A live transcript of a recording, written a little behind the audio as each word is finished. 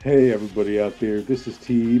Hey, everybody out there, this is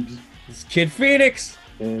Teebs, It's Kid Phoenix.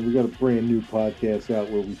 and we got a brand new podcast out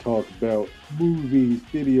where we talk about movies,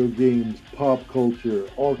 video games, pop culture,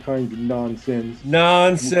 all kinds of nonsense.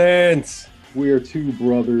 Nonsense. We are two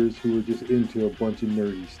brothers who are just into a bunch of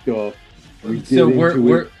nerdy stuff. We So get we're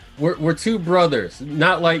into it. we're we're two brothers,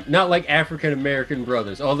 not like African American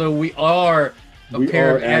brothers. Although a We pair are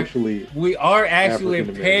of Af- actually we are actually a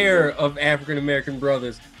African American pair brothers. of African American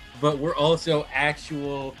brothers, but we're also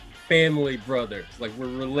actual family brothers. Like we're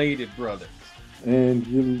related brothers.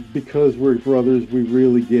 And because we're brothers, we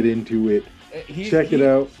really get into it. He's Check it he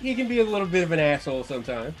out. he can be a little bit of an asshole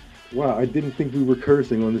sometimes. Wow, I didn't think we were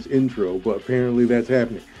cursing on this intro, but apparently that's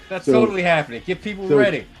happening. That's So, totally happening. Get people so,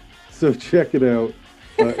 ready. so check it out.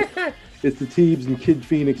 Uh, It's the Teebs and Kid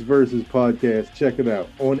Phoenix versus podcast. Check it out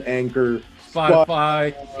on Anchor,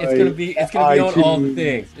 Spotify. It's gonna be on all the iTunes,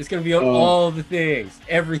 things. It's gonna be on uh, all the things.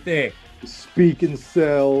 Everything. Speak and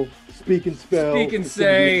Sell, Speak and Spell. Speak and It's gonna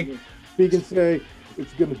be say, Speak and Say.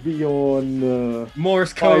 It's gonna be on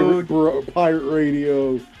Morse code, Pirate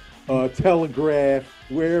Radio, Telegraph,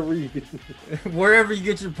 wherever you can. wherever you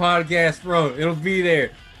get your podcast from, it'll be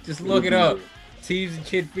there. Just It'll look it be up. there. Teves and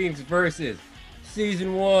Kid Phoenix versus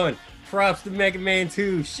Season 1. Props to Mega Man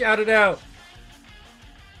 2. Shout it out.